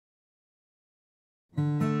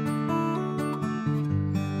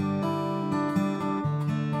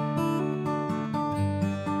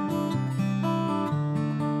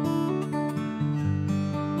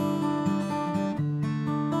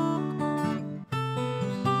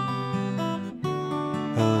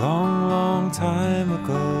A long, long time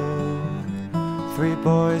ago, 3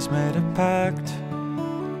 boys made a pact.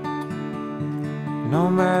 No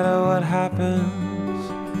matter what happens,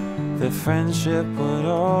 their friendship would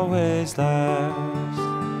always last.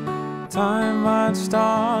 Time marched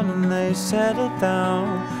on and they settled down,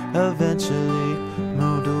 eventually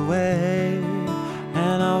moved away.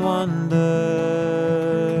 And I wonder,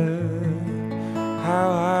 how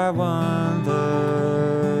I wonder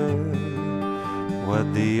what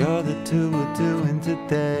the other 2 are doing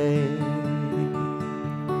today.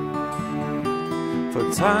 For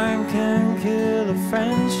time can kill a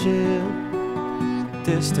friendship,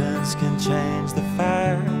 distance can change the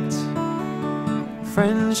facts.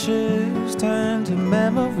 Friendships turn to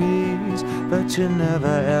memories, but you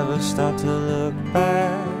never ever stop to look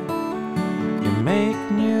back. You make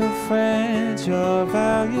new friends, your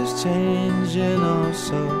values change in oh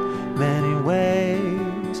so many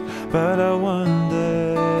ways. But I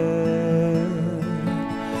wonder,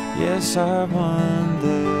 yes I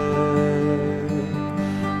wonder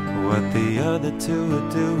what the other 2 are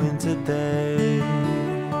doing today.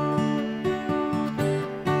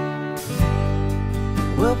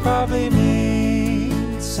 We'll probably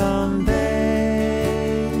meet someday,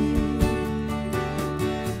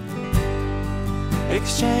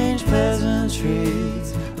 exchange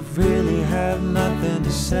pleasantries, but really have nothing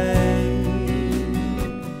to say.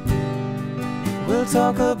 We'll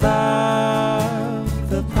talk about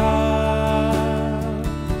the past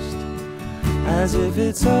as if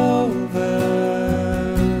it's over,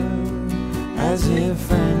 as if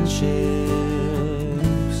friendships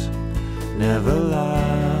never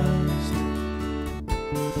last.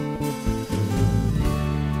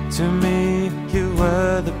 To me, you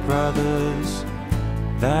were the brothers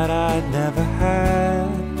that I'd never had,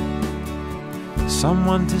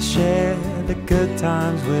 someone to share the good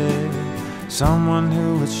times with, someone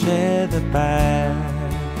who would share the bad.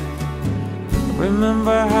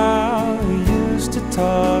 Remember how we used to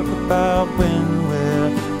talk about when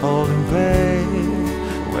we're old and gray?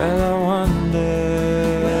 Well, I wonder,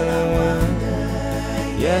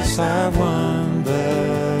 yes I wonder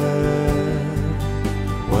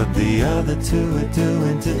what the other 2 are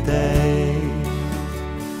doing today.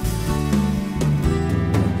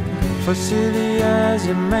 For silly as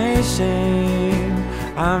it may seem,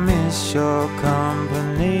 I miss your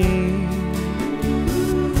company.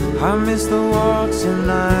 I miss the walks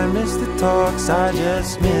and I miss the talks, I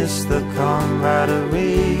just miss the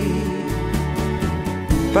camaraderie.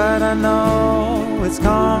 But I know it's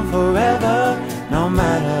gone forever, no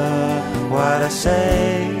matter what I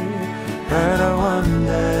say. But I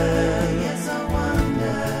wonder, yes I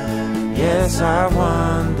wonder, yes I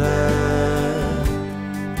wonder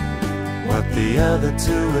what the other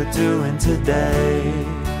 2 are doing today.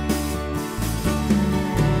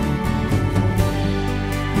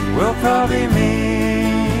 We'll probably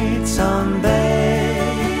meet someday,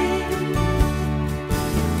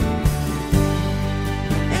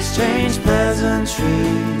 exchange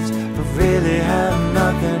pleasantries, but really have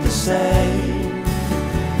nothing to say.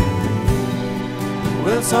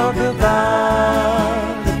 We'll talk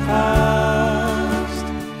about the past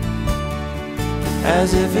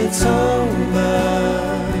as if it's over,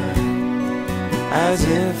 as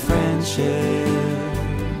if friendships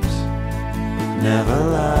never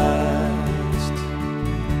last,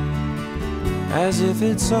 as if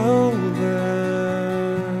it's over,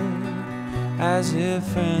 as if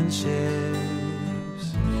friendships